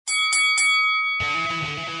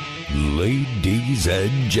Ladies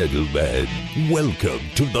and gentlemen, welcome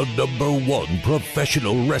to the #1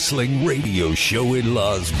 professional wrestling radio show in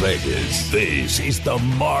Las Vegas. This is the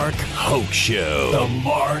Mark Hoke Show. The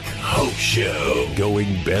Mark Hoke Show.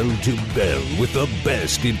 Going bell to bell with the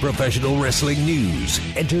best in professional wrestling news,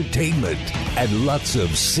 entertainment, and lots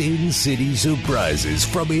of Sin City surprises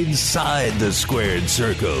from inside the squared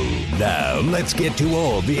circle. Now, let's get to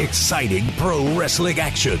all the exciting pro wrestling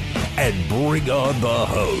action and bring on the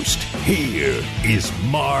host. Here is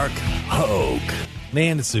Mark Hoke.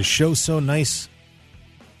 Man, it's a show so nice.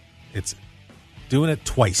 It's doing it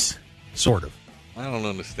twice, sort of. I don't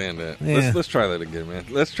understand that. Yeah. Let's try that again, man.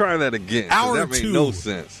 Let's try that again. Hour that makes 2. no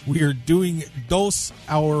sense. We are doing dos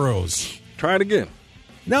hours. Try it again.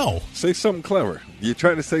 No. Say something clever. You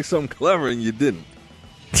tried to say something clever and you didn't.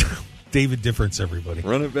 David Difference, everybody.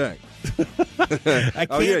 Run it back. I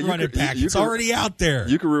can't run it back. It's already out there.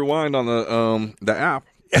 You can rewind on the app.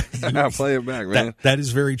 Play it back, man. That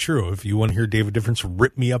is very true. If you want to hear David Difference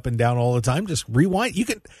rip me up and down all the time, just rewind. You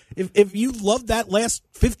can, if you love that last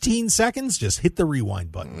 15 seconds, just hit the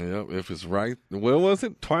rewind button. Yep, if it's right. What was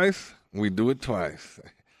it? Twice? We do it twice.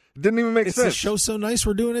 It didn't even make sense. It's a show so nice,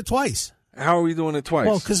 we're doing it twice. How are we doing it twice?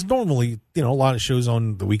 Well, because normally, a lot of shows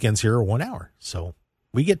on the weekends here are 1 hour. So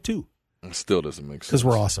we get 2. It still doesn't make sense. Because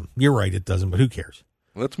we're awesome. You're right, it doesn't, but who cares?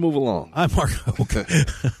 Let's move along. I'm Mark Hoke.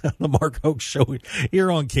 The Mark Hoke Show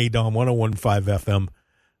here on KDOM 101.5 FM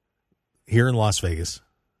here in Las Vegas.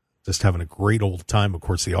 Just having a great old time. Of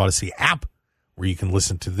course, the Odyssey app where you can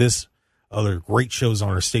listen to this, other great shows on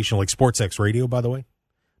our station like SportsX Radio, by the way,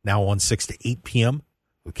 now on 6 to 8 p.m.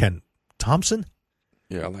 with Ken Thompson.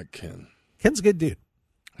 Yeah, I like Ken. Ken's a good dude.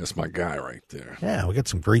 That's my guy right there. Yeah, we got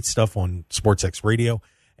some great stuff on SportsX Radio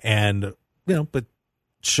and, but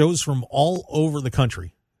shows from all over the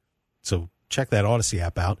country. So check that Odyssey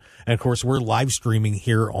app out. And, of course, we're live streaming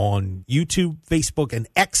here on YouTube, Facebook, and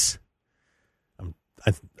X.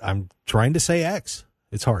 I'm trying to say X.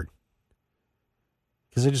 It's hard.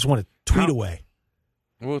 Because I just want to tweet away.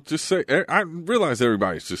 Well, just say, I realize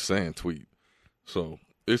everybody's just saying tweet. So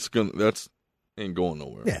that's ain't going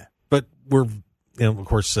nowhere. Yeah. But we're, of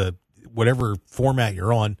course, whatever format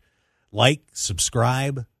you're on, like,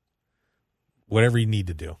 subscribe, whatever you need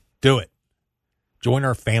to do. Do it. Join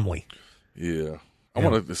our family. Yeah. I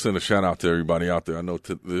want to send a shout out to everybody out there. I know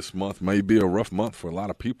this month may be a rough month for a lot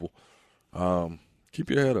of people. Keep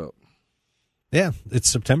your head up. Yeah, it's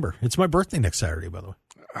September. It's my birthday next Saturday, by the way.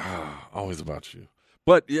 Always about you.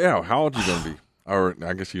 But, yeah, how old are you going to be? Or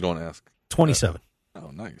I guess you don't ask. 27.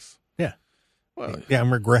 Oh, nice. Yeah. Well, yeah,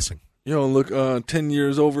 I'm regressing. You don't look 10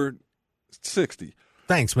 years over 60.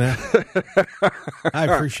 Thanks, man. I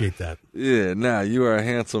appreciate that. Yeah, you are a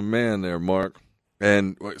handsome man there, Mark.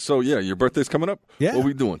 And so, your birthday's coming up? Yeah. What are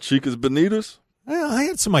we doing? Chicas Bonitas? Well, I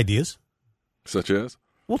had some ideas. Such as?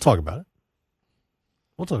 We'll talk about it.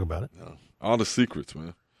 No, all the secrets,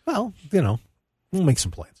 man. Well, we'll make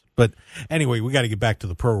some plans. But anyway, we got to get back to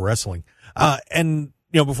the pro wrestling. And,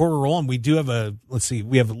 before we roll on, we do have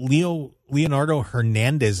we have Leonardo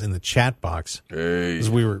Hernandez in the chat box. Hey. Because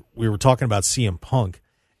we were talking about CM Punk,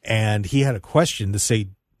 and he had a question to say,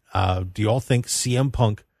 do you all think CM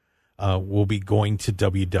Punk will be going to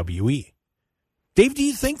WWE? Dave, do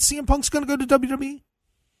you think CM Punk's going to go to WWE?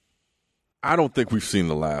 I don't think we've seen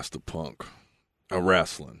the last of Punk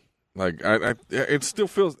wrestling. Like, it still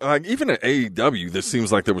feels like even at AEW, there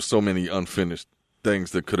seems like there were so many unfinished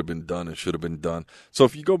things that could have been done and should have been done. So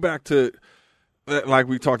if you go back to, like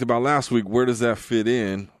we talked about last week, where does that fit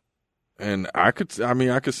in? And I could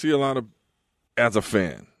see a lot of, as a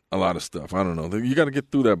fan, a lot of stuff. I don't know. You got to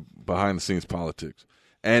get through that behind the scenes politics.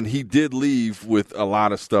 And he did leave with a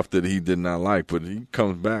lot of stuff that he did not like, but he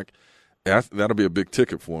comes back. That'll be a big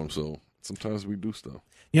ticket for him. So sometimes we do stuff.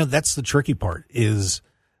 That's the tricky part is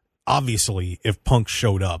obviously if Punk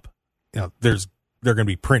showed up, they're going to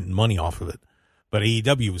be printing money off of it. But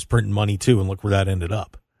AEW was printing money too, and look where that ended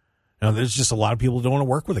up. There's just a lot of people who don't want to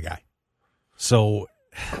work with a guy. So,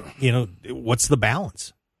 what's the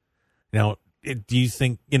balance? Do you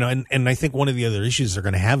think, and I think one of the other issues they're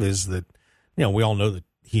going to have is that, we all know that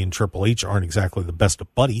he and Triple H aren't exactly the best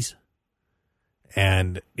of buddies.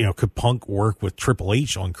 And, could Punk work with Triple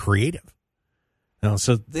H on creative?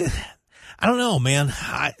 So I don't know, man.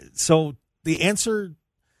 So the answer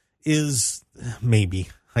is maybe.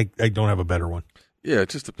 I don't have a better one. Yeah, it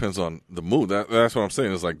just depends on the mood. That's what I'm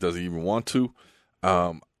saying. Is like, does he even want to?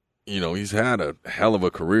 He's had a hell of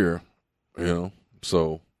a career,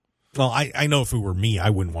 so. Well, I know if it were me,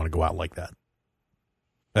 I wouldn't want to go out like that.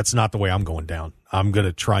 That's not the way I'm going down. I'm going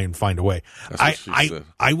to try and find a way. That's what she said.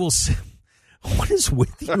 I will say, what is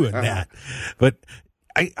with you in that? But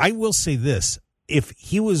I will say this. If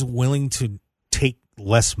he was willing to take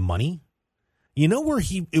less money, you know where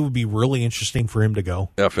it would be really interesting for him to go?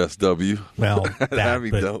 FSW. Well, that'd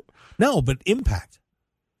be dope. No, but Impact.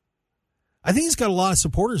 I think he's got a lot of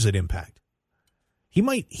supporters at Impact. He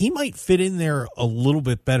might fit in there a little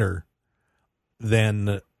bit better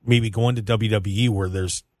than maybe going to WWE where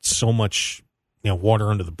there's so much, water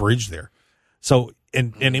under the bridge there. So,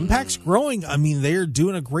 and Impact's growing. I mean, they're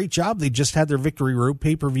doing a great job. They just had their Victory Road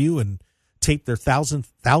pay-per-view and taped their thousandth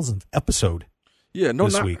episode. Yeah, no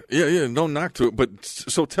this knock. Week. Yeah, no knock to it. But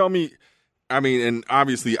so tell me, I mean, and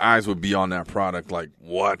obviously eyes would be on that product. Like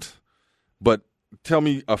what? But tell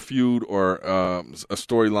me a feud or a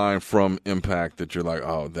storyline from Impact that you're like,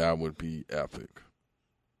 oh, that would be epic.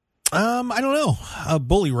 I don't know.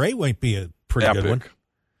 Bully Ray might be a pretty good one.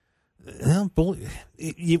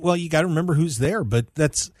 Well, you got to remember who's there, but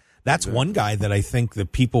that's one guy that I think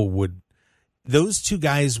that people would. Those two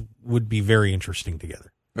guys would be very interesting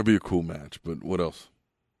together. That'd be a cool match, but what else?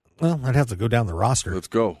 Well, I'd have to go down the roster. Let's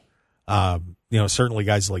go. Certainly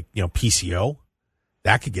guys like, PCO.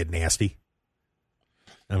 That could get nasty.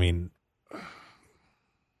 I mean,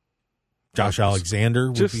 Josh Alexander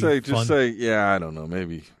would just be fun. say, yeah, I don't know.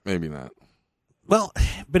 Maybe not. Well,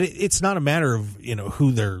 but it's not a matter of,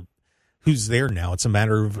 who's there now. It's a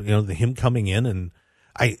matter of, him coming in. And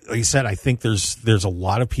like I said, I think there's a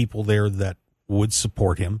lot of people there that would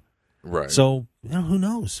support him. Right. So, who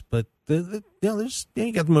knows? But you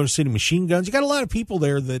got the Motor City Machine Guns. You got a lot of people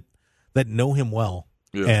there that know him well.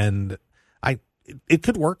 Yeah. And it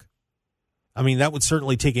could work. I mean, that would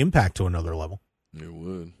certainly take Impact to another level. It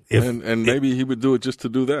would. And maybe he would do it just to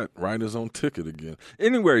do that, write his own ticket again.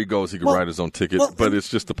 Anywhere he goes, he could write his own ticket, but it's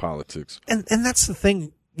just the politics. And that's the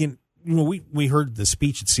thing. We heard the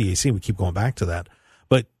speech at CAC. We keep going back to that.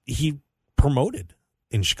 But he promoted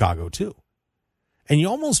in Chicago, too. And you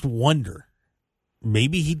almost wonder,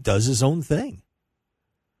 maybe he does his own thing.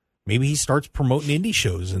 Maybe he starts promoting indie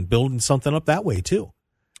shows and building something up that way, too.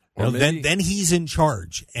 Then he's in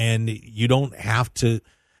charge, and you don't have to,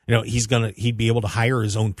 he'd be able to hire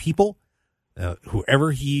his own people.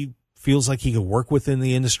 Whoever he feels like he could work with in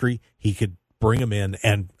the industry, he could bring them in.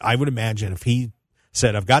 And I would imagine if he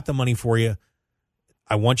said, I've got the money for you,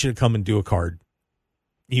 I want you to come and do a card.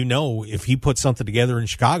 If he put something together in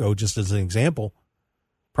Chicago, just as an example,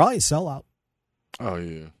 probably a sellout. Oh,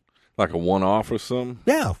 yeah. Like a one-off or something?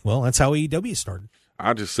 Yeah, well, that's how AEW started.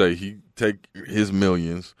 I just say he take his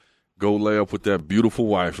millions, go lay up with that beautiful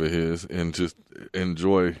wife of his, and just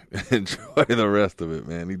enjoy the rest of it,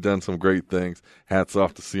 man. He done some great things. Hats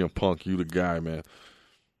off to CM Punk. You the guy, man.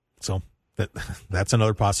 So that's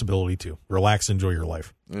another possibility, too. Relax, enjoy your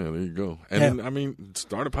life. Yeah, there you go. And then,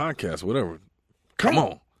 start a podcast, whatever. Come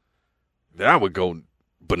on. That would go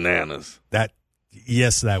bananas.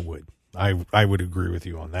 Yes, that would. I would agree with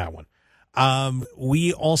you on that one.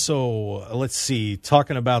 We also, let's see,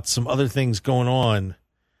 talking about some other things going on.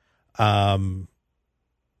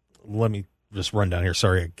 Let me just run down here.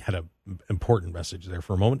 Sorry, I had an important message there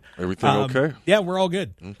for a moment. Everything okay? Yeah, we're all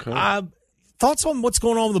good. Okay. Thoughts on what's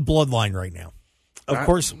going on with the Bloodline right now? Of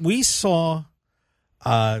course, we saw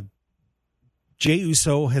Jey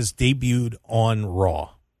Uso has debuted on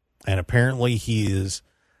Raw, and apparently he is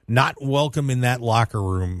not welcome in that locker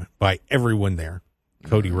room by everyone there.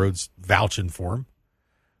 Cody Rhodes vouching for him,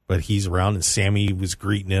 but he's around, and Sammy was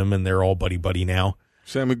greeting him, and they're all buddy-buddy now.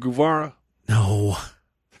 Sammy Guevara? No.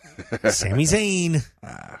 Sami Zayn.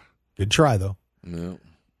 Good try, though. No.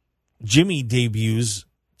 Jimmy debuts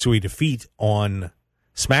to a defeat on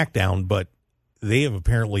SmackDown, but they have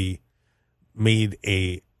apparently made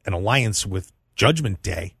an alliance with Judgment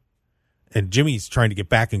Day, and Jimmy's trying to get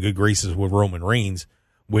back in good graces with Roman Reigns,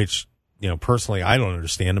 which, personally, I don't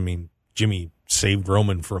understand. I mean, Jimmy saved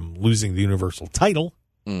Roman from losing the Universal title.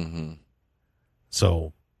 Mm-hmm.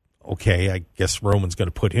 So, okay, I guess Roman's going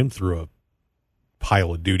to put him through a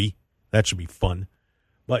pile of duty. That should be fun.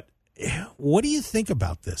 But what do you think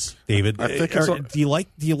about this, David? I think do you like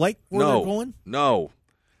where they're going? No.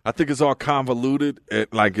 I think it's all convoluted.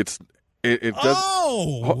 It does.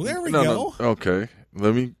 Oh, there we go. No. Okay.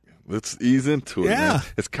 Let's ease into it. Yeah. Man.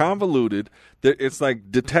 It's convoluted. It's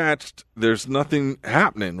like detached. There's nothing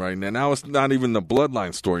happening right now. Now it's not even the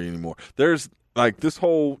Bloodline story anymore. There's like this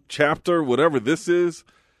whole chapter, whatever this is,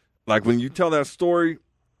 like when you tell that story,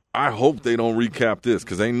 I hope they don't recap this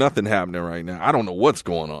because ain't nothing happening right now. I don't know what's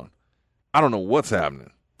going on. I don't know what's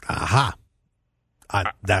happening. Aha.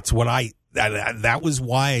 That's what that was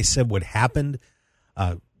why I said what happened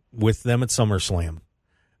with them at SummerSlam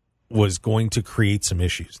was going to create some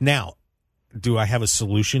issues. Now, do I have a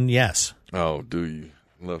solution? Yes. Oh, do you?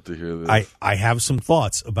 Love to hear this. I have some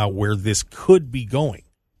thoughts about where this could be going.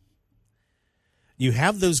 You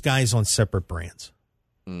have those guys on separate brands.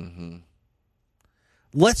 Mm-hmm.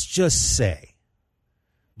 Let's just say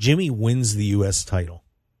Jimmy wins the U.S. title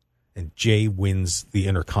and Jay wins the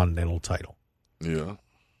Intercontinental title. Yeah.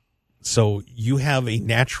 So you have a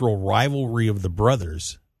natural rivalry of the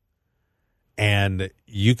brothers, and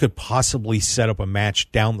you could possibly set up a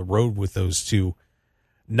match down the road with those two,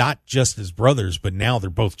 not just as brothers, but now they're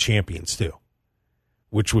both champions too,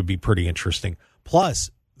 which would be pretty interesting. Plus,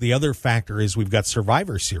 the other factor is we've got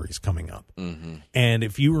Survivor Series coming up. Mm-hmm. And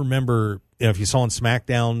if you remember, if you saw on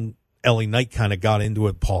SmackDown, LA Knight kind of got into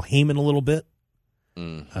it, Paul Heyman a little bit.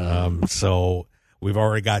 Mm-hmm. So we've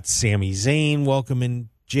already got Sami Zayn welcoming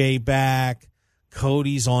Jay back.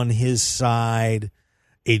 Cody's on his side.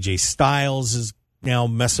 AJ Styles is now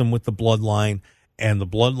messing with the Bloodline. And the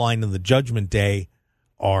Bloodline and the Judgment Day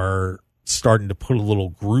are starting to put a little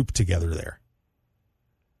group together there.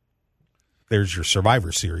 There's your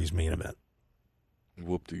Survivor Series main event.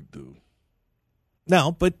 Whoop-de-doo.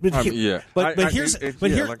 No, but I mean, yeah. But here's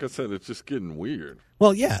here, like I said, it's just getting weird.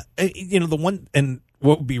 Well, yeah, the one, and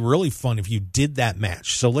what would be really fun if you did that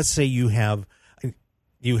match. So let's say you have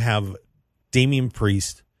Damian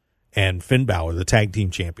Priest and Finn Balor, the tag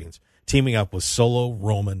team champions, teaming up with Solo,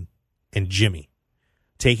 Roman, and Jimmy,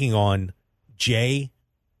 taking on Jay,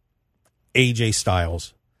 AJ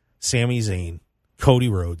Styles, Sami Zayn, Cody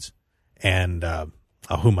Rhodes, and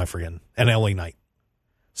who am I forgetting? And LA Knight.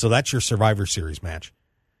 So that's your Survivor Series match.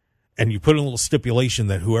 And you put in a little stipulation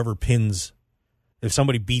that whoever pins, if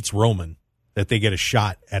somebody beats Roman, that they get a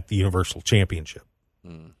shot at the Universal Championship.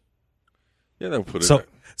 Mm. Yeah, that would put it.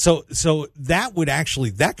 So that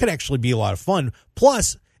could actually be a lot of fun.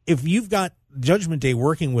 Plus, if you've got Judgment Day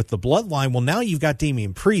working with the Bloodline, well, now you've got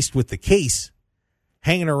Damian Priest with the case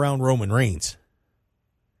hanging around Roman Reigns.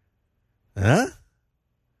 Huh?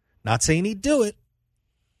 Not saying he'd do it,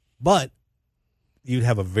 but you'd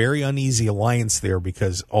have a very uneasy alliance there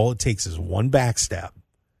because all it takes is one backstab,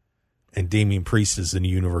 and Damian Priest is the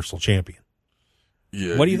new Universal Champion.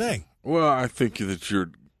 Yeah. What do you think? Well, I think that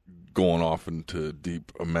you're going off into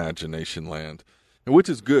deep imagination land, which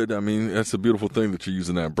is good. I mean, that's a beautiful thing that you're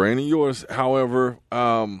using that brain of yours. However,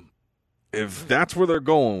 if that's where they're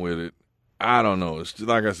going with it, I don't know. It's just,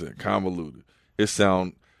 like I said, convoluted. It's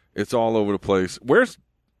all over the place. Where's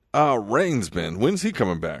Reigns been? When's he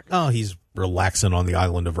coming back? Oh, he's relaxing on the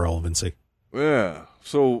island of relevancy. Yeah.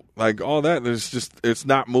 So, like, all that, it's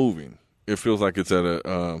not moving. It feels like it's at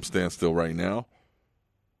a standstill right now.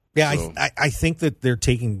 Yeah, So. I think that they're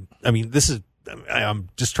taking, I'm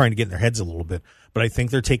just trying to get in their heads a little bit, but I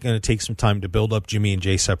think they're going to take some time to build up Jimmy and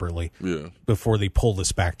Jay separately before they pull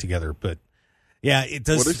this back together. But, yeah, it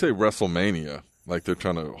does. Well, they say WrestleMania. Like, they're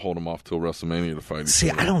trying to hold them off till WrestleMania to fight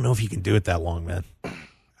each other. I don't know if you can do it that long, man.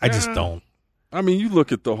 I just don't. I mean, you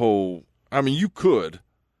look at the whole – I mean, you could.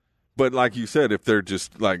 But like you said, if they're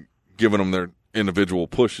just, like, giving them their individual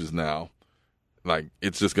pushes now, like,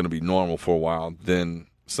 it's just going to be normal for a while, then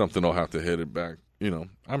something will have to hit it back. You know,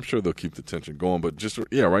 I'm sure they'll keep the tension going. But just,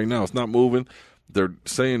 right now it's not moving. They're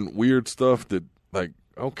saying weird stuff that, like,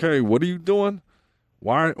 okay, what are you doing?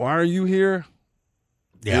 Why are you here?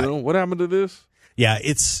 Yeah. You know, what happened to this? Yeah,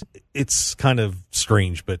 it's kind of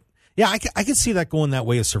strange, but yeah, I could see that going that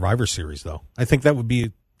way as Survivor Series, though. I think that'd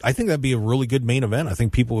be a really good main event. I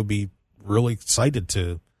think people would be really excited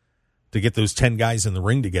to get those 10 guys in the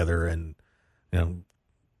ring together, and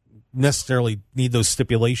necessarily need those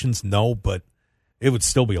stipulations, no, but it would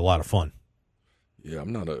still be a lot of fun. Yeah,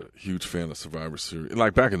 I'm not a huge fan of Survivor Series.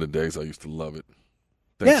 Like back in the days, I used to love it.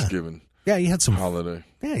 Thanksgiving, yeah, you had some holiday.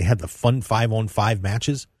 Yeah, you had the fun 5-on-5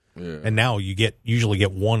 matches. Yeah. And now you usually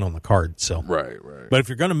get one on the card. So right. But if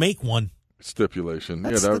you're going to make one, stipulation,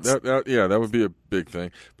 that would be a big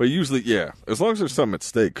thing. But usually, as long as there's something at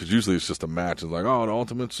stake, because usually it's just a match. It's like, the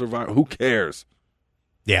Ultimate Survivor. Who cares?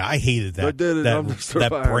 Yeah, I hated that. I did it. That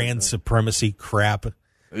brand supremacy crap.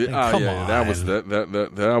 Come on, that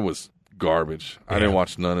was garbage. Yeah. I didn't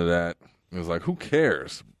watch none of that. It was like, who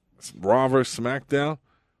cares? It's Raw versus SmackDown,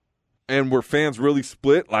 and were fans really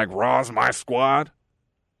split? Like Raw's my squad.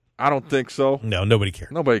 I don't think so. No, nobody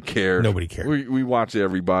cared. Nobody cared. Nobody cared. We watch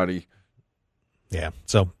everybody. Yeah,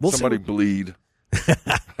 so we'll somebody see. Bleed.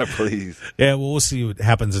 Please. Yeah, well, we'll see what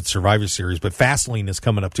happens at Survivor Series. But Fastlane is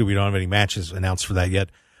coming up, too. We don't have any matches announced for that yet.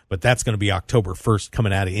 But that's going to be October 1st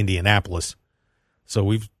coming out of Indianapolis. So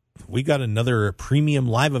we got another premium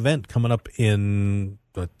live event coming up in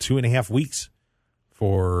 2.5 weeks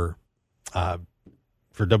for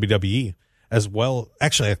WWE as well.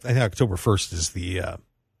 Actually, I think October 1st is the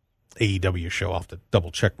AEW show. I'll have to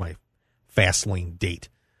double check my Fastlane date.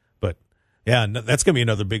 But yeah, that's going to be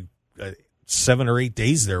another big 7 or 8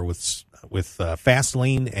 days there with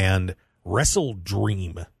Fastlane and Wrestle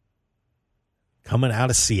Dream coming out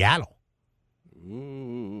of Seattle.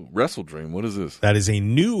 Ooh, Wrestle Dream. What is this? That is a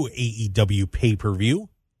new AEW pay-per-view,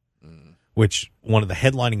 which one of the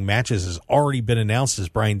headlining matches has already been announced as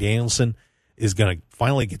Bryan Danielson is going to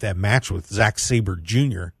finally get that match with Zack Sabre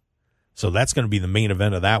Jr. So that's going to be the main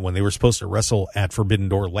event of that one. They were supposed to wrestle at Forbidden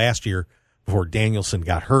Door last year before Danielson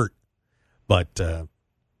got hurt, but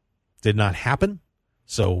did not happen.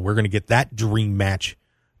 So we're going to get that dream match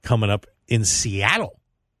coming up in Seattle.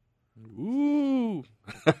 Ooh.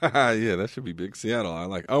 Yeah, that should be big. Seattle. I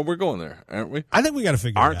like. Oh, we're going there, aren't we? I think we got to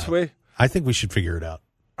figure it out. Aren't we? I think we should figure it out.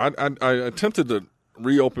 I attempted to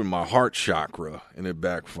reopen my heart chakra, and it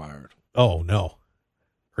backfired. Oh, no.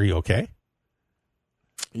 Are you okay?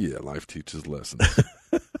 Yeah, life teaches lessons.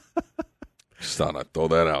 Just thought I'd throw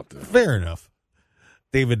that out there. Fair enough.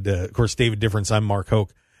 David, of course, David Difference. I'm Mark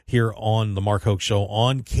Hoke here on the Mark Hoke Show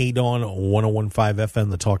on KDAWN 101.5 FM,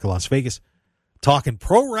 the Talk of Las Vegas, talking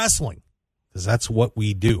pro wrestling, because that's what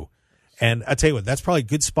we do. And I tell you what, that's probably a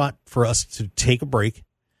good spot for us to take a break.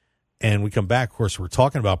 And we come back. Of course, we're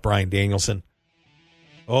talking about Bryan Danielson.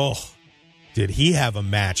 Oh, did he have a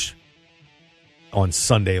match on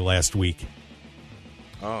Sunday last week?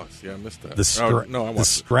 Oh, see, I missed that. The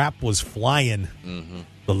strap was flying. Mm-hmm.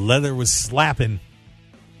 The leather was slapping.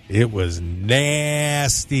 It was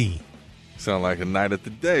nasty. Sound like a night at the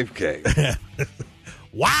Dave Cave.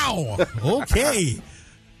 Wow. Okay.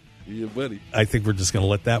 Yeah, buddy. I think we're just going to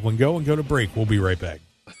let that one go and go to break. We'll be right back.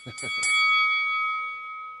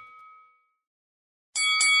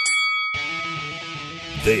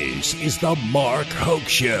 This is the Mark Hoke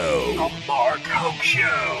Show. The Mark Hoke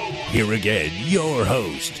Show. Here again, your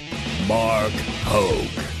host, Mark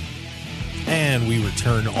Hoke. And we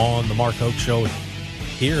return on the Mark Hoke Show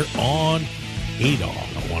here on KDAWN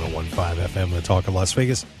 101.5 FM, the Talk of Las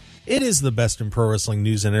Vegas. It is the best in pro wrestling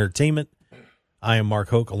news and entertainment. I am Mark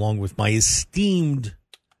Hoke, along with my esteemed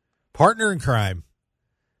partner in crime,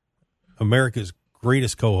 America's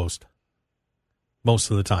greatest co-host,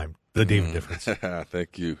 most of the time, the David Difference.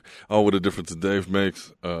 Thank you. Oh, what a difference a Dave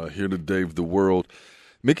makes. Here to Dave the world.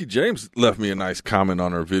 Mickey James left me a nice comment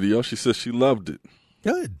on her video. She says she loved it.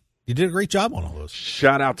 Good. You did a great job on all those.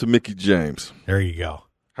 Shout out to Mickey James. There you go.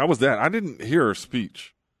 How was that? I didn't hear her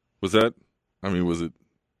speech. Was it?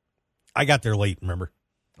 I got there late, remember?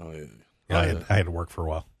 Oh, yeah. I had to work for a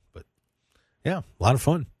while. But, yeah, a lot of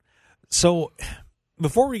fun. So,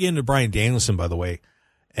 before we get into Bryan Danielson, by the way,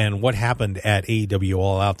 and what happened at AEW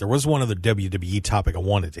All Out, there was one other WWE topic I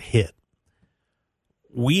wanted to hit.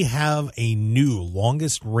 We have a new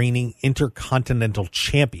longest reigning Intercontinental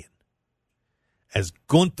Champion, as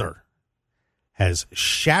Gunther has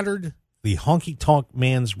shattered the Honky Tonk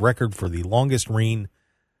Man's record for the longest reign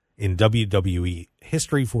in WWE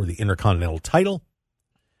history for the Intercontinental title.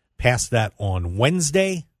 Passed that on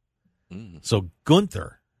Wednesday. So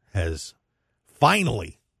Gunther has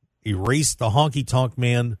finally erased the Honky Tonk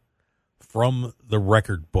Man from the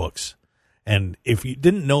record books. And if you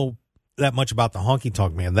didn't know that much about the Honky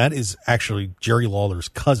Tonk Man, that is actually Jerry Lawler's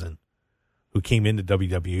cousin who came into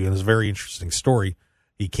WWE. And it's a very interesting story.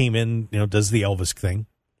 He came in, does the Elvis thing,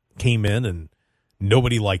 came in and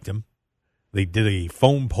nobody liked him. They did a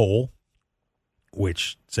phone poll,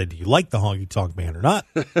 which said, do you like the Honky Tonk Man or not?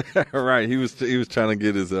 Right. He was trying to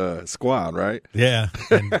get his squad, right? Yeah.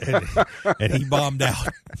 And he bombed out.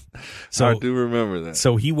 So I do remember that.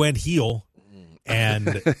 So he went heel, and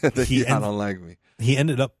I don't like me. He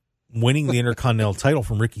ended up winning the Intercontinental title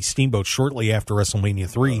from Ricky Steamboat shortly after WrestleMania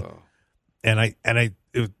 3. And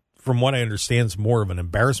from what I understand, it's more of an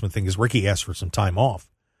embarrassment thing, because Ricky asked for some time off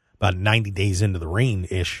about 90 days into the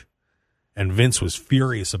reign-ish, and Vince was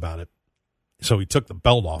furious about it. So he took the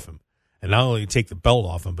belt off him. And not only did he take the belt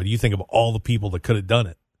off him, but you think of all the people that could have done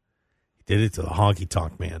it. He did it to the Honky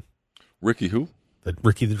Tonk Man. Ricky who?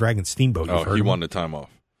 Ricky the Dragon Steamboat. Oh, he won the time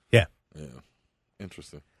off. Yeah. Yeah.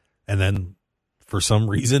 Interesting. And then, for some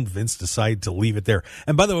reason, Vince decided to leave it there.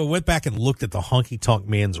 And by the way, I went back and looked at the Honky Tonk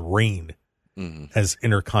Man's reign as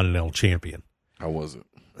Intercontinental Champion. How was it?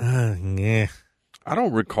 Yeah. I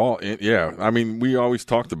don't recall it. Yeah. I mean, we always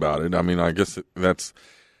talked about it. I mean, I guess it's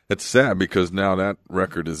sad because now that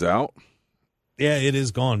record is out. Yeah, it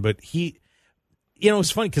is gone. But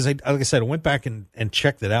it's funny because, like I said, I went back and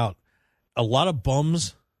checked it out. A lot of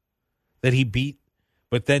bums that he beat,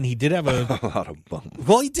 but then he did have a lot of bums.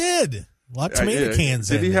 Well, he did. A lot of tomato cans.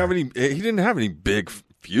 Did he have any? He didn't have any big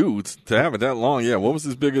feuds to have it that long. Yeah. What was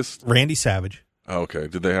his biggest? Randy Savage. Oh, okay.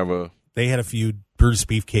 Did they have a? They had a feud. Brutus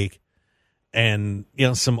Beefcake, and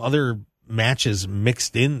some other matches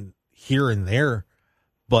mixed in here and there,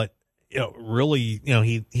 but really,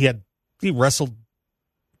 he wrestled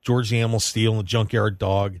George the Animal Steel and the Junkyard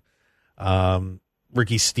Dog,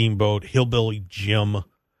 Ricky Steamboat, Hillbilly Jim,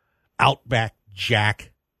 Outback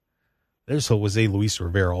Jack. There's Jose Luis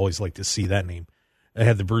Rivera. Always like to see that name. It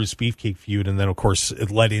had the Bruised Beefcake feud, and then, of course, it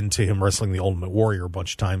led into him wrestling the Ultimate Warrior a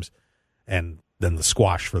bunch of times, and then the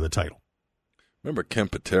squash for the title. Remember Ken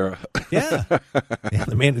Patera? Yeah.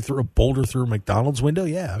 The man who threw a boulder through a McDonald's window?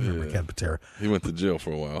 Yeah, I remember Ken Patera. He went to jail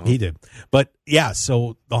for a while. Huh? He did. But, yeah,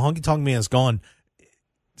 so the Honky Tonk Man is gone.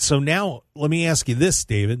 So now, let me ask you this,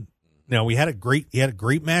 David. Now, he had a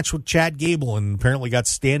great match with Chad Gable and apparently got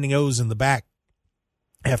standing O's in the back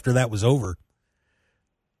after that was over.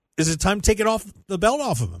 Is it time to take the belt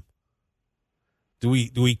off of him? Do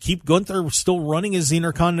we keep Gunther still running as the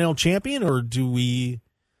Intercontinental Champion, or do we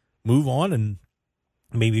move on and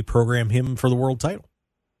maybe program him for the world title?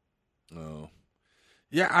 Oh.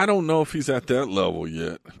 Yeah, I don't know if he's at that level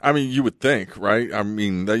yet. I mean, you would think, right? I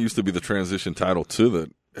mean, that used to be the transition title to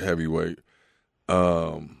the heavyweight.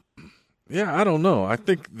 Yeah, I don't know. I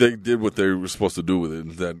think they did what they were supposed to do with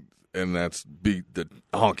it, and that's beat the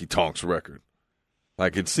Honky Tonks record.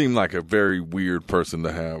 Like, it seemed like a very weird person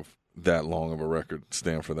to have that long of a record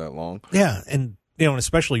stand for that long. Yeah, and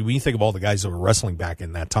especially when you think of all the guys that were wrestling back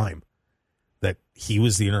in that time, that he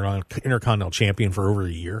was the Intercontinental Champion for over a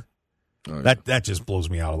year. Oh, yeah. That just blows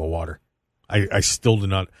me out of the water. I still do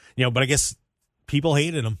not, but I guess people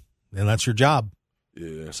hated him, and that's your job.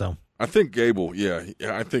 Yeah. So I think Gable,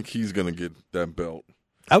 I think he's going to get that belt.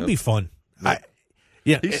 That would be fun.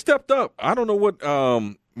 He stepped up. I don't know what,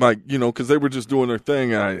 because they were just doing their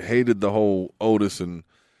thing. And I hated the whole Otis and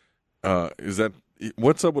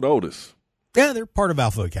what's up with Otis? Yeah, they're part of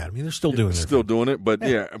Alpha Academy. They're still doing it. Doing it, but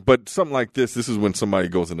but something like this is when somebody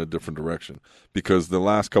goes in a different direction, because the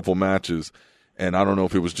last couple matches, and I don't know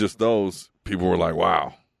if it was just those, people were like,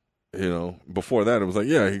 wow. Before that, it was like,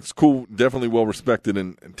 yeah, he's cool, definitely well respected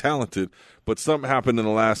and talented, but something happened in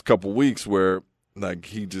the last couple weeks where, like,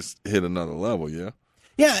 he just hit another level, yeah?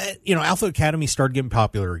 Yeah, Alpha Academy started getting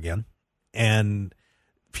popular again, and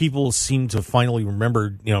people seem to finally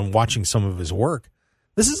remember, watching some of his work,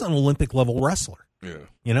 this is an Olympic-level wrestler.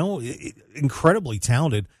 Yeah. Incredibly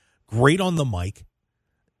talented, great on the mic,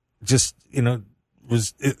 just,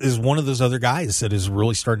 is one of those other guys that is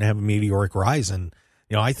really starting to have a meteoric rise, and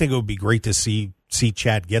I think it would be great to see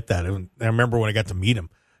Chad get that. And I remember when I got to meet him,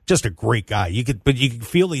 just a great guy. You could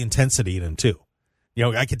feel the intensity in him too.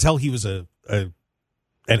 I could tell he was an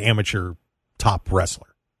amateur top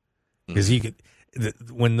wrestler, because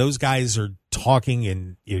when those guys are talking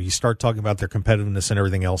and you start talking about their competitiveness and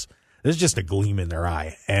everything else, there's just a gleam in their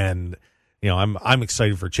eye. And I'm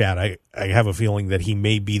excited for Chad. I have a feeling that he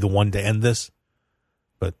may be the one to end this,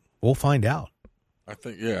 but we'll find out. I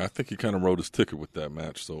think he kind of wrote his ticket with that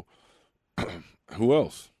match. So, who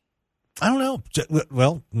else? I don't know.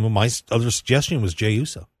 Well, my other suggestion was Jey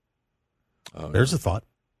Uso. There's a thought.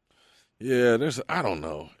 Yeah, I don't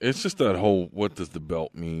know. It's just that whole, what does the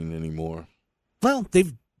belt mean anymore? Well,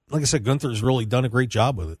 like I said, Gunther's really done a great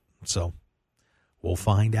job with it. So, we'll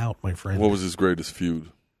find out, my friend. What was his greatest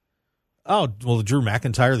feud? Oh, well, the Drew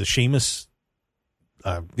McIntyre, the Sheamus.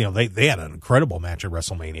 They had an incredible match at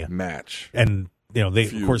WrestleMania. And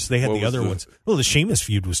of course they had the other ones. Well, the Sheamus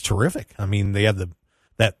feud was terrific. I mean, they had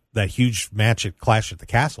that huge match at Clash at the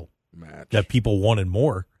Castle that people wanted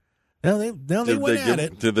more. Now they went at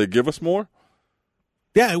it. Did they give us more?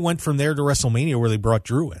 Yeah, it went from there to WrestleMania, where they brought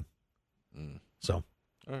Drew in. So,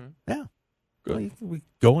 all right. Yeah, good. Well, we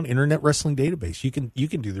go on Internet Wrestling Database. You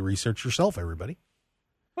can do the research yourself, everybody.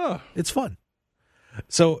 It's fun.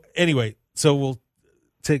 So anyway, we'll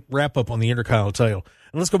wrap up on the Intercontinental title,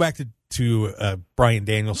 and let's go back to Bryan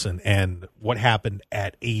Danielson and what happened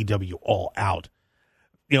at AEW All Out.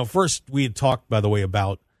 First we had talked, by the way,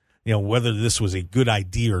 about whether this was a good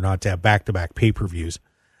idea or not to have back-to-back pay-per-views.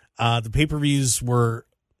 The pay-per-views were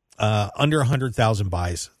under 100,000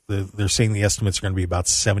 buys. They're saying the estimates are going to be about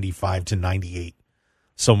 75 to 98,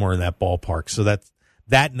 somewhere in that ballpark. So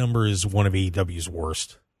that number is one of AEW's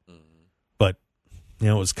worst. But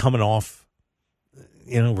it was coming off.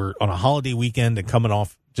 We're on a holiday weekend and coming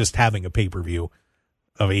off just having a pay-per-view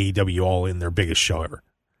of AEW All In, their biggest show ever.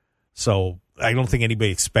 So I don't think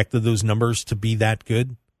anybody expected those numbers to be that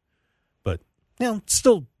good. But, it's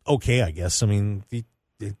still okay, I guess. I mean,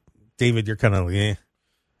 David, you're kind of, eh.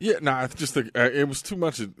 Yeah, I just think it was too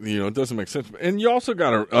much. It doesn't make sense. And you also got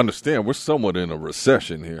to understand, we're somewhat in a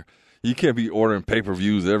recession here. You can't be ordering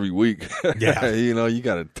pay-per-views every week. Yeah. You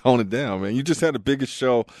got to tone it down, man. You just had the biggest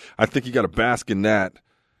show. I think you got to bask in that,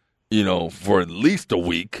 for at least a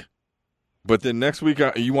week. But then next week,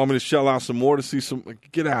 you want me to shell out some more to see some?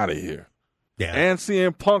 Get out of here. Yeah. And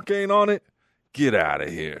CM Punk ain't on it? Get out of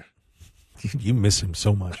here. You miss him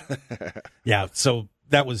so much. Yeah, so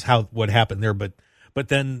that was what happened there. But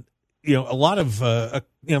then, a lot of, I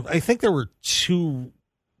think there were 2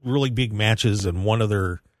 really big matches and one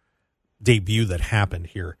other debut that happened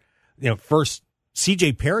here. First,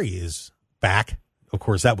 CJ Perry is back. Of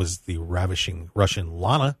course, that was the ravishing Russian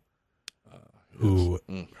Lana, who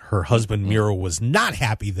her husband Miro was not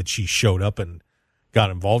happy that she showed up and got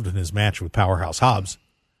involved in his match with Powerhouse Hobbs.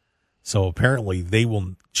 So apparently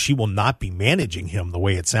she will not be managing him the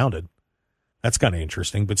way it sounded. That's kind of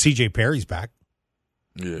interesting. But CJ Perry's back.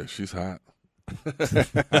 Yeah, she's hot.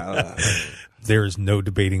 There's no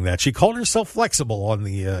debating that. She called herself flexible on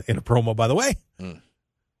the in a promo, by the way.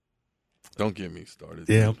 Don't get me started.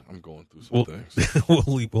 Yeah, dude. I'm going through some things.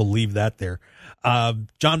 We'll leave that there.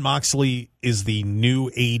 Jon Moxley is the new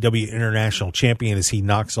AEW International Champion as he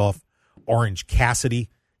knocks off Orange Cassidy.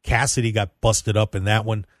 Cassidy got busted up in that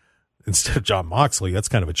one instead of Jon Moxley. That's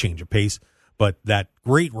kind of a change of pace. But that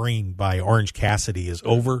great reign by Orange Cassidy is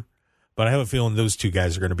over. But I have a feeling those 2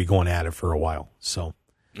 guys are going to be going at it for a while. So,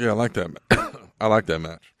 yeah, I like that. I like that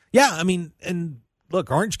match. Yeah, I mean, and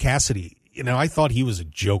look, Orange Cassidy, I thought he was a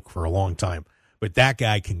joke for a long time, but that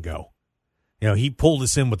guy can go. He pulled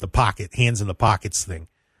us in with the hands in the pockets thing.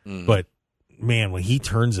 But man, when he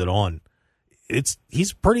turns it on,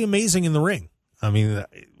 he's pretty amazing in the ring. I mean,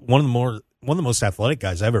 one of the most athletic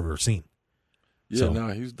guys I've ever seen.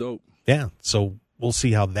 Yeah, he's dope. Yeah, so we'll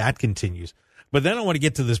see how that continues. But then I want to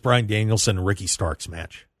get to this Bryan Danielson and Ricky Starks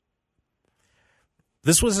match.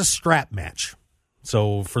 This was a strap match.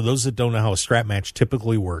 So for those that don't know how a strap match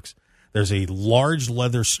typically works, there's a large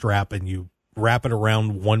leather strap and you wrap it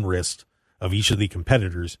around one wrist of each of the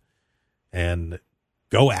competitors and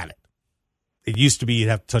go at it. It used to be you'd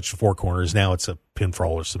have to touch the 4 corners. Now it's a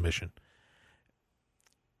pinfall or submission.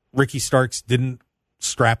 Ricky Starks didn't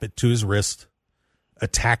strap it to his wrist,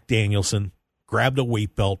 attacked Danielson, grabbed a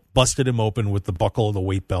weight belt, busted him open with the buckle of the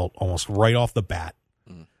weight belt almost right off the bat.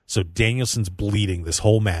 So Danielson's bleeding this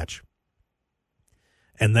whole match.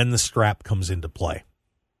 And then the strap comes into play.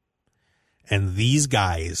 And these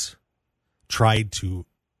guys tried to,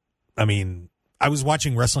 I was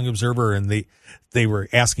watching Wrestling Observer and they were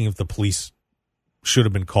asking if the police should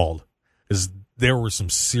have been called because there were some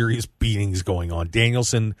serious beatings going on.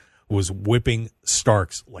 Danielson was whipping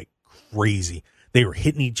Starks like crazy. They were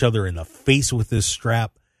hitting each other in the face with this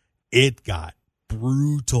strap. It got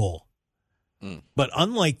brutal. But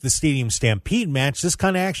unlike the Stadium Stampede match, this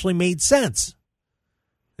kind of actually made sense.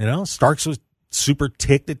 Starks was super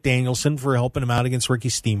ticked at Danielson for helping him out against Ricky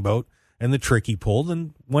Steamboat and the trick he pulled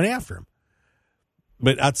and went after him.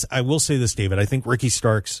 But I will say this, David. I think Ricky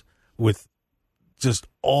Starks, with just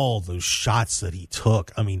all those shots that he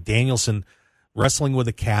took, Danielson wrestling with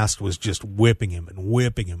a cast was just whipping him and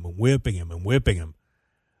whipping him and whipping him and whipping him.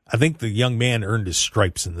 I think the young man earned his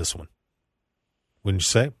stripes in this one. Wouldn't you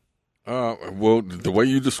say? Well, the way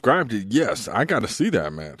you described it, yes, I got to see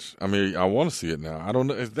that match. I want to see it now. I don't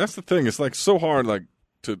know. That's the thing. It's like so hard, we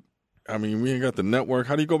ain't got the network.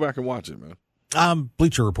 How do you go back and watch it, man?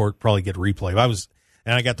 Bleacher Report probably get a replay.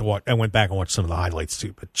 I got to watch. I went back and watched some of the highlights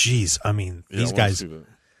too. But geez, these guys,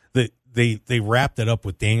 they wrapped it up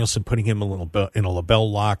with Danielson putting him in a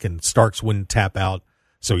label lock, and Starks wouldn't tap out,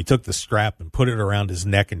 so he took the strap and put it around his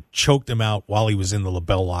neck and choked him out while he was in the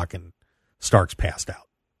label lock, and Starks passed out.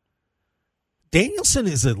 Danielson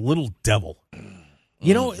is a little devil.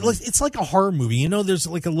 It's like a horror movie. There's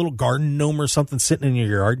like a little garden gnome or something sitting in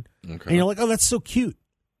your yard. Okay. And you're like, oh, that's so cute.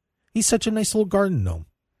 He's such a nice little garden gnome.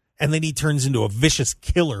 And then he turns into a vicious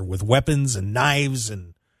killer with weapons and knives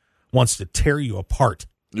and wants to tear you apart.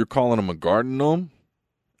 You're calling him a garden gnome?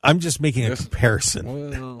 I'm just making a comparison.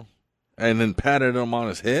 Well, and then patted him on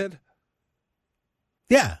his head?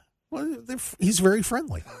 Yeah. Well, he's very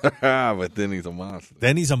friendly. But then he's a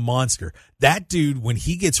monster. That dude, when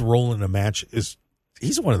he gets rolling in a match,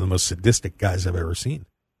 he's one of the most sadistic guys I've ever seen.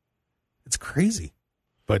 It's crazy.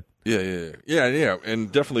 But yeah.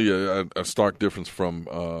 And definitely a stark difference from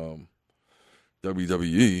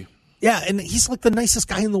WWE. Yeah, and he's like the nicest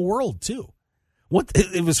guy in the world, too.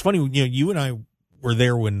 It was funny, you and I were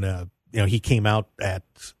there when he came out at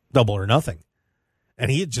Double or Nothing. And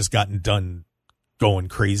he had just gotten done going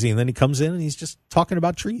crazy, and then he comes in and he's just talking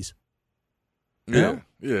about trees. Yeah.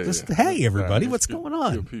 Hey, everybody, what's going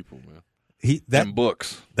on? Good people, man. And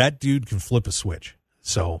books. That dude can flip a switch.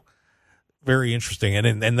 So very interesting.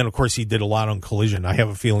 And then of course he did a lot on Collision. I have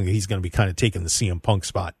a feeling that he's going to be kind of taking the CM Punk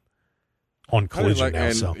spot on Collision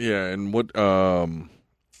now. And what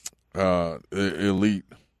Elite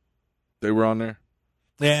They were on there?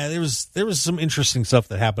 Yeah, there was some interesting stuff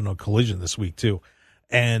that happened on Collision this week, too.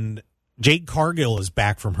 And Jade Cargill is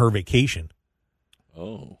back from her vacation.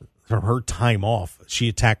 Oh. From her time off. She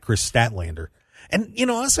attacked Chris Statlander. And,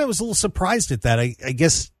 honestly, I was a little surprised at that. I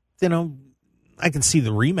guess, I can see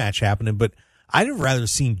the rematch happening, but I'd have rather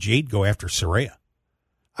seen Jade go after Saraya.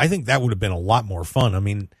 I think that would have been a lot more fun. I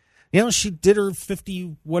mean, she did her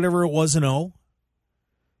 50, whatever it was, and 0.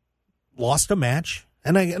 Lost a match.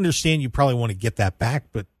 And I understand you probably want to get that back,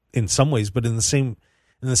 but in some ways, but in the same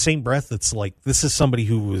breath, it's like, this is somebody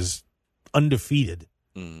who was undefeated.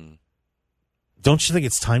 Mm. Don't you think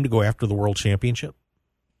it's time to go after the world championship?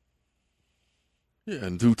 Yeah,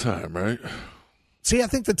 in due time, right? See, I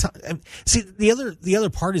think the other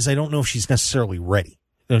part is I don't know if she's necessarily ready.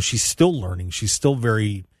 She's still learning. She's still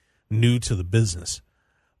very new to the business.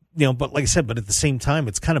 But like I said, but at the same time,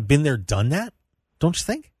 it's kind of been there, done that. Don't you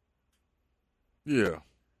think? Yeah.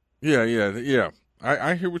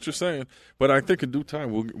 I hear what you're saying, but I think in due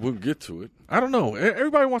time we'll get to it. I don't know.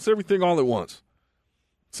 Everybody wants everything all at once.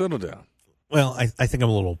 Settle down. Well, I think I'm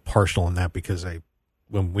a little partial on that because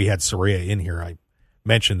when we had Saraya in here, I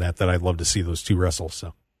mentioned that I'd love to see those two wrestle.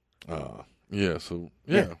 So, yeah.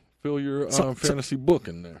 Fill your fantasy book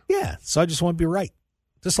in there. Yeah, so I just want to be right,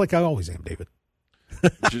 just like I always am, David.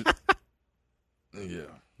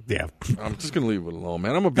 Yeah. I'm just gonna leave it alone,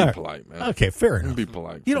 man. I'm gonna be polite, man. Okay, fair enough. I'm gonna be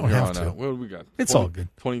polite. You don't have to. What do we got? It's all good.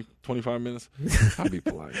 25 minutes. I'll be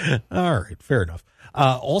polite. All right, fair enough.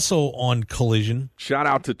 Also on Collision. Shout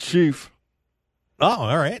out to Chief. Oh,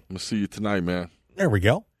 all right. I'm gonna see you tonight, man. There we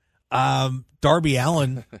go. Darby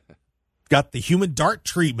Allin got the human dart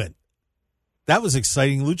treatment. That was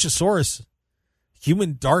exciting. Luchasaurus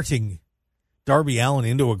human darting Darby Allin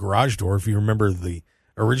into a garage door. If you remember the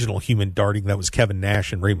original human darting, that was Kevin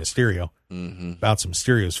Nash and Rey Mysterio. Mm-hmm. Bounced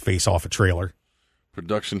Mysterio's face off a trailer.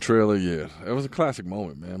 Production trailer, yeah. It was a classic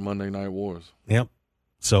moment, man. Monday Night Wars. Yep.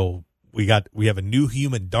 So we have a new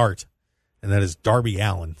human dart, and that is Darby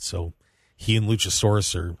Allin. So he and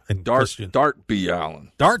Luchasaurus are and Christian. Darby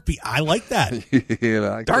Allin. Darby, I like that.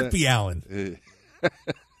 Like Darby Allin. Yeah.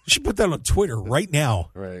 You should put that on Twitter right now.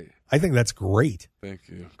 Right. I think that's great. Thank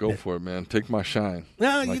you. Go for it, man. Take my shine.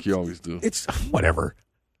 No, like you always do. It's whatever.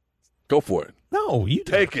 Go for it. No, you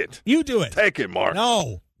do Take it. You do it. Take it, Mark.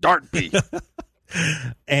 No. Darby.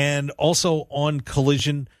 And also on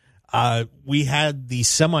Collision, we had the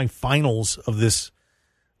semifinals of this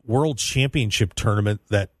World Championship tournament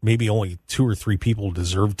that maybe only 2 or 3 people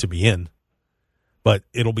deserve to be in. But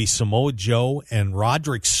it'll be Samoa Joe and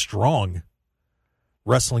Roderick Strong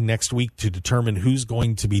wrestling next week to determine who's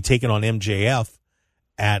going to be taking on MJF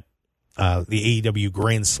at the AEW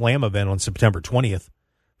Grand Slam event on September 20th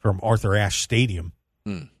from Arthur Ashe Stadium.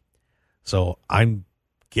 So I'm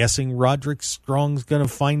guessing Roderick Strong's going to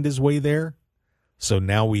find his way there. So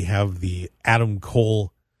now we have the Adam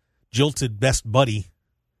Cole jilted best buddy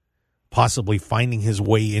possibly finding his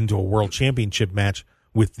way into a world championship match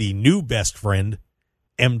with the new best friend,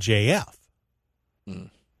 MJF.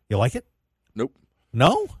 You like it? Nope.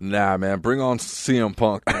 No? Nah, man. Bring on CM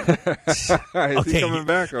Punk. Is he coming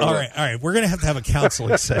back? Or all right. We're going to have a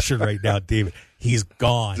counseling session right now, David. He's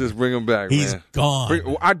gone. Just bring him back, He's man.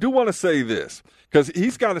 Gone. I do want to say this, because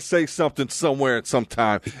he's got to say something somewhere at some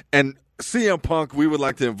time. And CM Punk, we would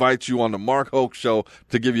like to invite you on the Mark Hoke Show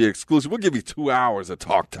to give you exclusive. We'll give you 2 hours of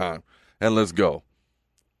talk time, and let's go.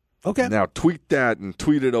 Okay. Now, tweet that and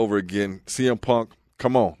tweet it over again. CM Punk,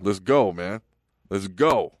 come on. Let's go, man. Let's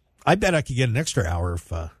go. I bet I could get an extra hour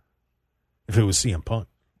if it was CM Punk.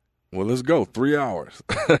 Well, let's go. 3 hours.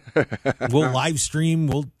 We'll live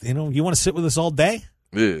stream. You want to sit with us all day?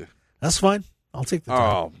 Yeah. That's fine. I'll take the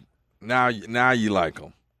time. Oh, now you like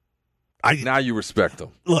him. Now you respect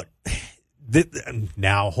him. Look,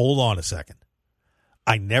 now hold on a second.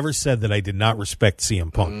 I never said that I did not respect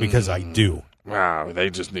CM Punk because I do. Wow,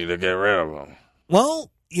 they just need to get rid of him.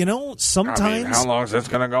 Well, sometimes. I mean, how long is this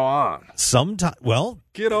going to go on?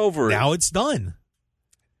 Get over it. Now it's done.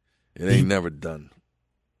 It ain't never done.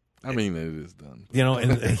 I mean, it is done.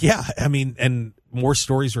 And more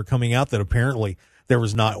stories are coming out that apparently there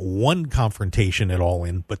was not one confrontation at all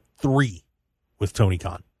but 3 with Tony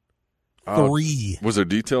Khan. 3. Was there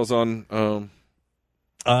details on?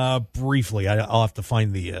 Briefly, I'll have to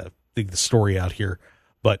find the story out here.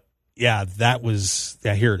 But yeah, that was.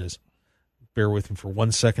 Yeah, here it is. Bear with me for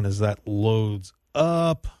 1 second as that loads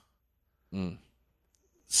up.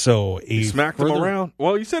 So he smacked him around.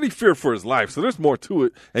 Well, you said he feared for his life, so there's more to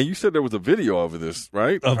it. And you said there was a video of this,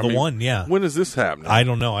 right? Yeah. When is this happening? I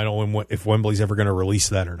don't know. I don't know if Wembley's ever going to release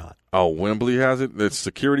that or not. Oh, Wembley has it? It's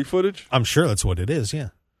security footage? I'm sure that's what it is, yeah.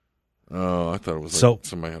 Oh, I thought it was like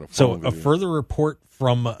somebody had a phone So video. a further report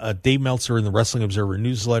from Dave Meltzer in the Wrestling Observer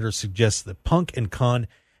newsletter suggests that Punk and Khan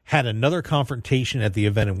had another confrontation at the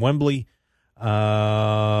event in Wembley.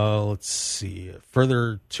 Let's see.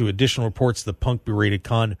 Further to additional reports that Punk berated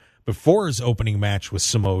Khan before his opening match with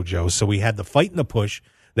Samoa Joe. So we had the fight and the push.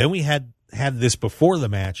 Then we had this before the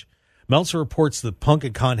match. Meltzer reports that Punk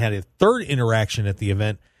and Khan had a third interaction at the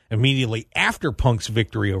event immediately after Punk's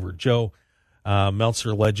victory over Joe.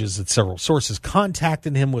 Meltzer alleges that several sources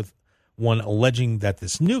contacted him, with one alleging that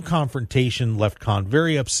this new confrontation left Khan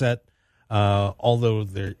very upset. Although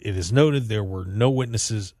it is noted there were no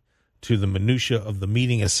witnesses to the minutia of the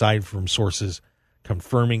meeting aside from sources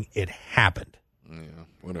confirming it happened. Yeah,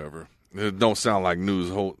 whatever. It don't sound like news.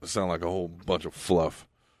 It sound like a whole bunch of fluff.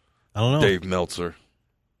 I don't know. Dave Meltzer.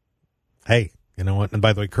 Hey, you know what? And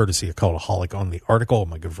by the way, courtesy of Cultaholic on the article,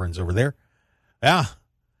 my good friends over there. Yeah.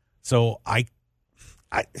 So I,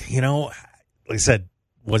 like I said,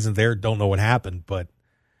 wasn't there. Don't know what happened, but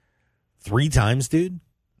 3 times, dude.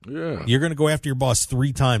 Yeah. You're going to go after your boss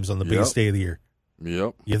 3 times on the biggest day of the year.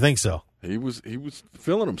 Yep. You think so? He was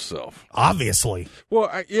feeling himself. Obviously. Well,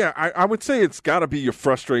 I would say it's got to be a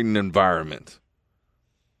frustrating environment.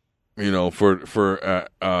 For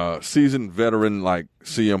a seasoned veteran like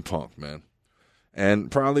CM Punk, man.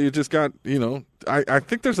 And probably it just got, I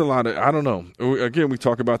think there's a lot of, I don't know. Again, we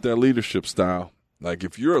talk about that leadership style. Like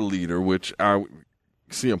if you're a leader, which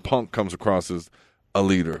CM Punk comes across as a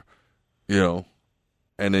leader, and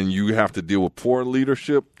then you have to deal with poor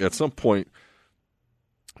leadership at some point.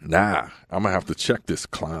 I'm going to have to check this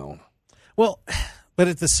clown. Well, but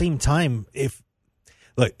at the same time,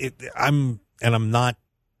 I'm not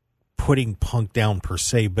putting Punk down per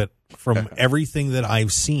se, but from everything that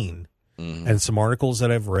I've seen and some articles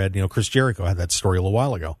that I've read, Chris Jericho had that story a little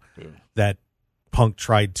while ago that Punk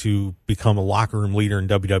tried to become a locker room leader in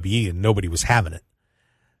WWE and nobody was having it.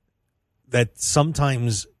 That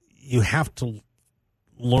sometimes you have to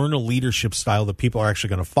learn a leadership style that people are actually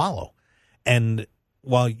going to follow. And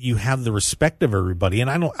while you have the respect of everybody, and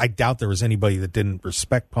I doubt there was anybody that didn't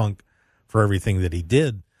respect Punk for everything that he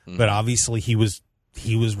did, but obviously he was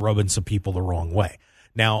rubbing some people the wrong way.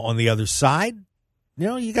 Now, on the other side,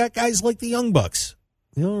 you got guys like the Young Bucks.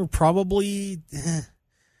 Probably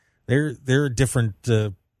they're a different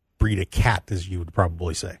breed of cat, as you would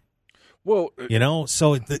probably say. Well,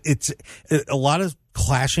 so it's a lot of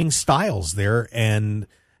clashing styles there, and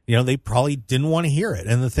they probably didn't want to hear it.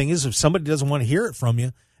 And the thing is, if somebody doesn't want to hear it from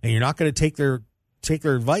you, and you're not going to take their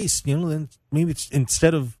advice, then maybe it's,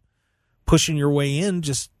 instead of pushing your way in,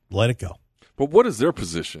 just let it go. But what is their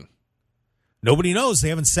position? Nobody knows. They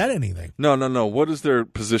haven't said anything. No. What is their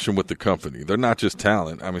position with the company? They're not just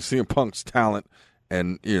talent. I mean, CM Punk's talent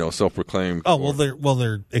and, self-proclaimed. Oh, well,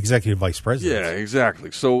 they're executive vice president. Yeah,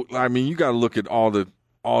 exactly. So, I mean, you got to look at all the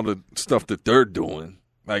stuff that they're doing.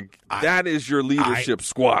 Like, that is your leadership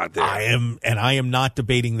squad there. I am not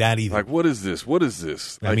debating that either. Like, what is this? What is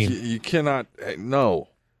this? Like, you cannot, no.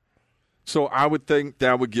 So I would think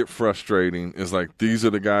that would get frustrating. Is like, these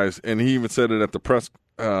are the guys, and he even said it at the press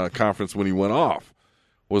conference when he went off,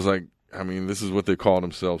 was like, I mean, this is what they call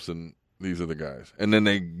themselves, and these are the guys. And then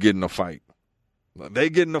they get in a fight.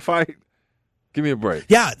 Give me a break.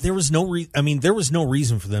 Yeah, there was no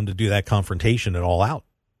reason for them to do that confrontation at All Out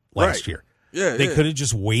last year. Yeah, they could have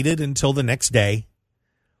just waited until the next day,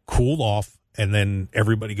 cooled off, and then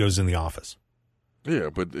everybody goes in the office. Yeah,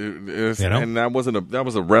 but and that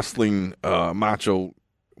was a wrestling macho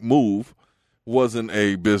move, wasn't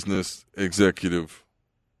a business executive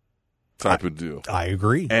type of deal. I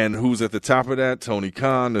agree. And who's at the top of that? Tony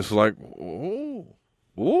Khan. It's like,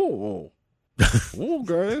 whoa,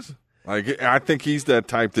 guys. Like, I think he's that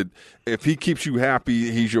type that if he keeps you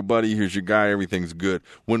happy, he's your buddy, he's your guy, everything's good.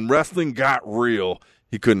 When wrestling got real,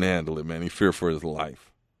 he couldn't handle it, man. He feared for his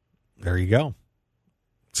life. There you go.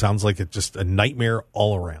 Sounds like it's just a nightmare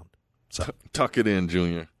all around. So tuck it in,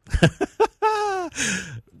 Junior.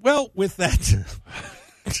 Well, with that,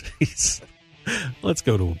 jeez, let's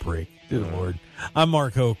go to a break. Good Lord. I'm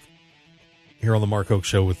Mark Hoke, here on the Mark Hoke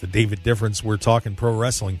Show with the David Difference. We're talking pro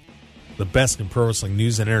wrestling, the best in pro wrestling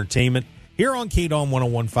news and entertainment, here on KDOM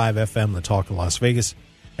 101.5 FM, the talk of Las Vegas.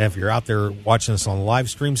 And if you're out there watching us on the live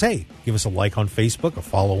streams, hey, give us a like on Facebook, a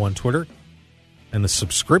follow on Twitter, and a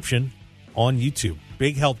subscription on YouTube.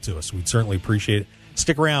 Big help to us. We'd certainly appreciate it.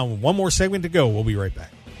 Stick around. One more segment to go. We'll be right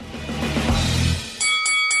back.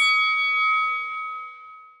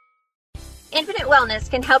 Infinite Wellness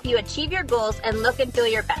can help you achieve your goals and look and feel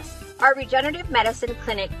your best. Our regenerative medicine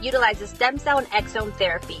clinic utilizes stem cell and exome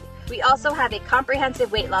therapy. We also have a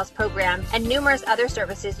comprehensive weight loss program and numerous other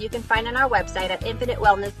services you can find on our website at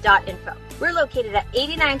infinitewellness.info. We're located at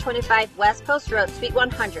 8925 West Post Road, Suite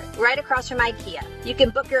 100, right across from IKEA. You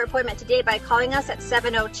can book your appointment today by calling us at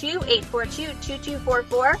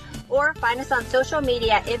 702-842-2244 or find us on social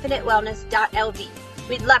media at infinitewellness.lv.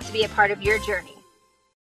 We'd love to be a part of your journey.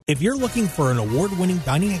 If you're looking for an award-winning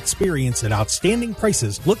dining experience at outstanding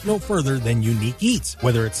prices, look no further than Unique Eats.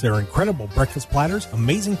 Whether it's their incredible breakfast platters,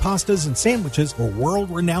 amazing pastas and sandwiches, or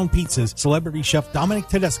world-renowned pizzas, celebrity chef Dominic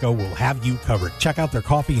Tedesco will have you covered. Check out their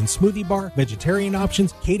coffee and smoothie bar, vegetarian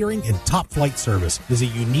options, catering, and top-flight service. Visit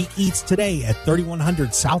Unique Eats today at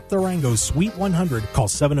 3100 South Durango, Suite 100. Call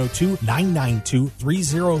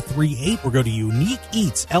 702-992-3038 or go to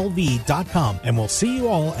uniqueeatslv.com, and we'll see you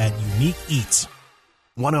all at Unique Eats.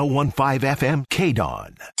 101.5 FM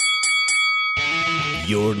KDON.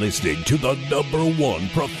 You're listening to the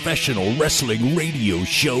 #1 professional wrestling radio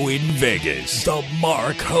show in Vegas, The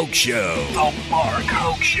Mark Hoke Show. The Mark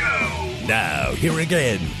Hoke Show. Now, here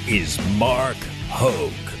again is Mark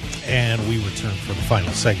Hoke. And we return for the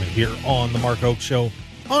final segment here on The Mark Hoke Show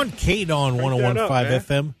on KDON 101.5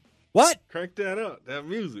 FM. What? Crank that up, that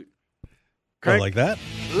music. Oh, like that?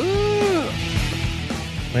 Ugh.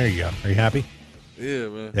 There you go. Are you happy? Yeah,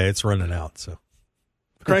 man. Yeah, it's running out, so.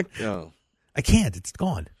 Crank. Oh. I can't. It's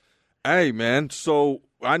gone. Hey, man. So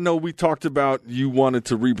I know we talked about you wanted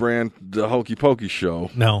to rebrand the Hokey Pokey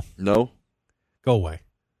show. No. No? Go away.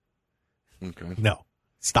 Okay. No.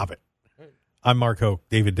 Stop it. I'm Mark Hoke,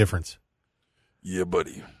 David Difference. Yeah,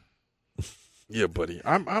 buddy. Yeah, buddy.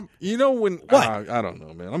 I'm. You know when? What? I don't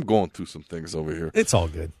know, man. I'm going through some things over here. It's all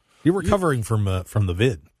good. You're recovering from the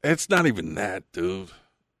vid. It's not even that, dude.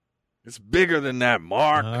 It's bigger than that,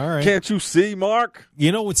 Mark. All right. Can't you see, Mark?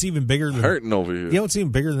 You know what's even bigger than Hurting over here. You know what's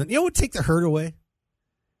even bigger than? You know what would take the hurt away?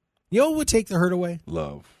 You know what would take the hurt away?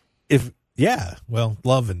 Love.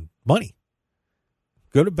 Love and money.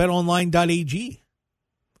 Go to betonline.ag.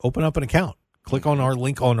 Open up an account. Click on our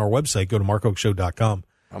link on our website. Go to markhokeshow.com.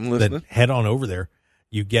 I'm listening. Then head on over there.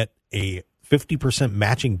 You get a 50%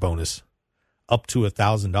 matching bonus up to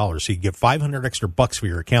 $1,000. So you get $500 extra bucks for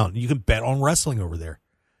your account. You can bet on wrestling over there.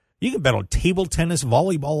 You can bet on table tennis,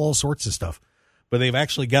 volleyball, all sorts of stuff. But they've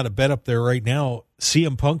actually got a bet up there right now.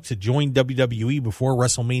 CM Punk to join WWE before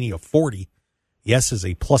WrestleMania 40. Yes is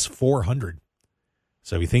a plus 400.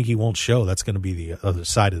 So if you think he won't show, that's going to be the other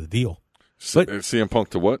side of the deal. But CM Punk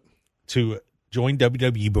to what? To join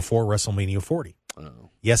WWE before WrestleMania 40.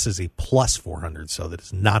 Oh. Yes is a plus 400, so that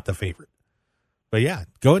is not the favorite. But yeah,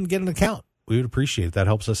 go ahead and get an account. We would appreciate it. That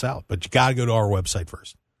helps us out. But you got to go to our website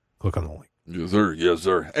first. Click on the link. Yes, sir. Yes,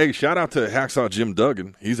 sir. Hey, shout out to Hacksaw Jim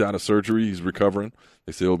Duggan. He's out of surgery. He's recovering.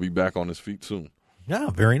 They say he'll be back on his feet soon. Yeah,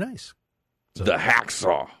 very nice. So, the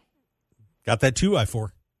Hacksaw. Got that 2x4.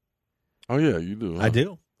 Oh, yeah, you do. Huh? I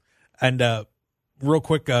do. And real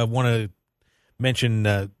quick, I want to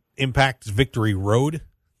mention Impact's Victory Road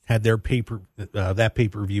had their that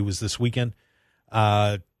pay-per-view was this weekend.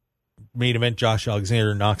 Main event, Josh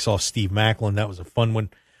Alexander knocks off Steve Macklin. That was a fun one.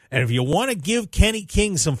 And if you want to give Kenny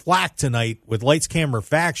King some flack tonight with Lights, Camera,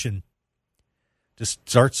 Faction, just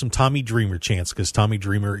start some Tommy Dreamer chants because Tommy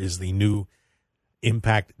Dreamer is the new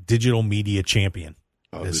Impact digital media champion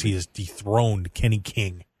as he has dethroned Kenny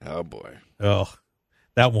King. Oh, boy. Oh,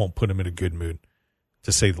 that won't put him in a good mood,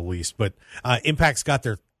 to say the least. But Impact's got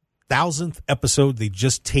their 1,000th episode. They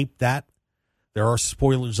just taped that. There are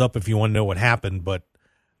spoilers up if you want to know what happened, but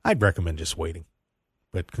I'd recommend just waiting.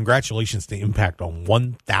 But congratulations to Impact on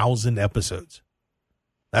 1,000 episodes.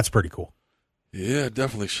 That's pretty cool. Yeah,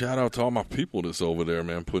 definitely. Shout out to all my people that's over there,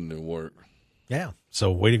 man, putting in work. Yeah.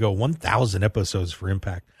 So way to go. 1,000 episodes for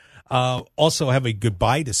Impact. Also have a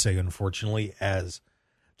goodbye to say, unfortunately, as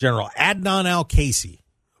General Adnan Al-Casey,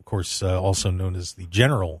 of course, also known as the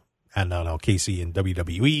General Adnan Al-Casey in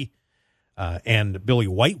WWE, and Billy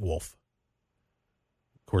White Wolf,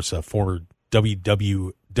 of course, former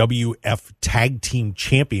WWF Tag Team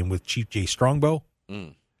Champion with Chief Jay Strongbow,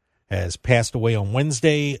 has passed away on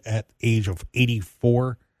Wednesday at the age of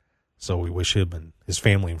 84. So we wish him and his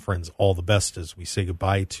family and friends all the best as we say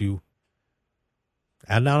goodbye to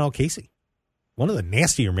Adnan Al-Casey, one of the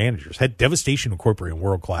nastier managers. Had Devastation Incorporated in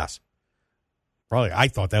world class. Probably, I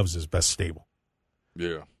thought that was his best stable.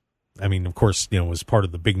 Yeah. I mean, of course, was part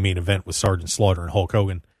of the big main event with Sergeant Slaughter and Hulk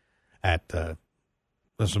Hogan at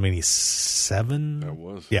WrestleMania 7. That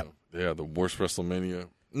was. Yeah. Yeah, the worst WrestleMania.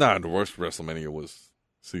 Nah, the worst WrestleMania was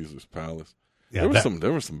Caesar's Palace. Yeah,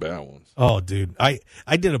 there were some bad ones. Oh, dude. I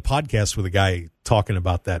did a podcast with a guy talking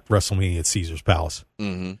about that WrestleMania at Caesar's Palace.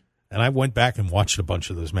 Mm-hmm. And I went back and watched a bunch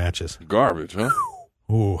of those matches. Garbage, huh?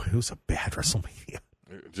 Ooh, it was a bad WrestleMania.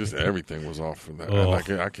 Just everything was off from that. Oh. I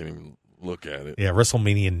can't even look at it. Yeah,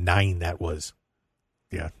 WrestleMania 9, that was.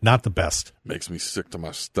 Yeah, not the best. Makes me sick to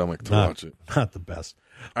my stomach to watch it. Not the best.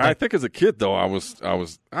 I think as a kid, though, I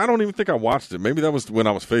don't even think I watched it. Maybe that was when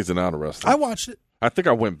I was phasing out of wrestling. I watched it. I think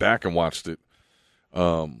I went back and watched it.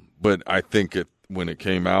 But I think when it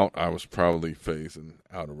came out, I was probably phasing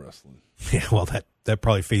out of wrestling. Yeah, well, that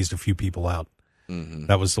probably phased a few people out. Mm-hmm.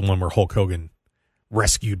 That was the one where Hulk Hogan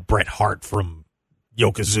rescued Bret Hart from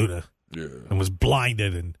Yokozuna and was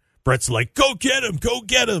blinded, and Bret's like, go get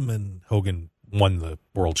him, and Hogan won the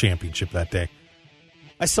world championship that day.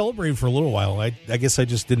 I celebrated for a little while. I guess I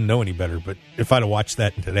just didn't know any better, but if I'd have watched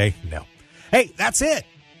that today, no. Hey, that's it.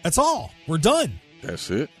 That's all. We're done. That's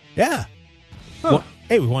it? Yeah. Well,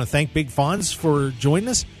 hey, we want to thank Big Fonz for joining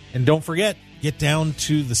us, and don't forget, get down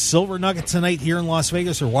to the Silver Nugget tonight here in Las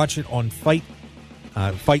Vegas, or watch it on Fight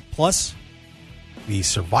Plus, the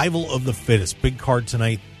Survival of the Fittest. Big card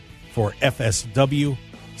tonight for FSW.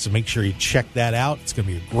 So make sure you check that out. It's going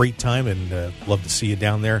to be a great time, and love to see you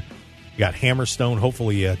down there. You got Hammerstone.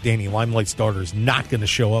 Hopefully Danny Limelight's daughter is not going to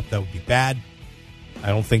show up. That would be bad. I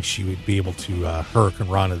don't think she would be able to Hurricane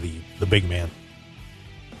Rana, the big man.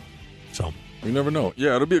 So you never know.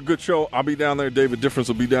 Yeah, it'll be a good show. I'll be down there. David Difference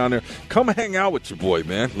will be down there. Come hang out with your boy,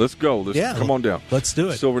 man. Let's go. Come on down. Let's do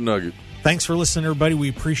it. Silver Nugget. Thanks for listening, everybody. We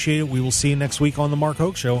appreciate it. We will see you next week on The Mark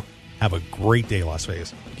Hoke Show. Have a great day, Las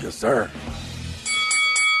Vegas. Yes, sir.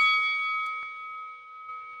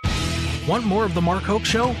 Want more of The Mark Hoke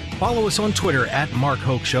Show? Follow us on Twitter at Mark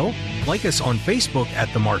Hoke Show, like us on Facebook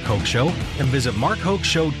at The Mark Hoke Show, and visit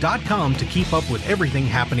markhokeshow.com to keep up with everything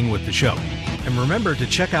happening with the show. And remember to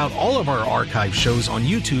check out all of our archive shows on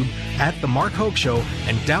YouTube at The Mark Hoke Show,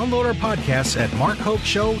 and download our podcasts at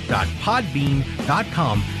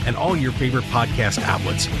markhokeshow.podbean.com and all your favorite podcast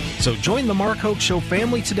outlets. So join The Mark Hoke Show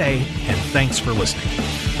family today, and thanks for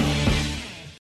listening.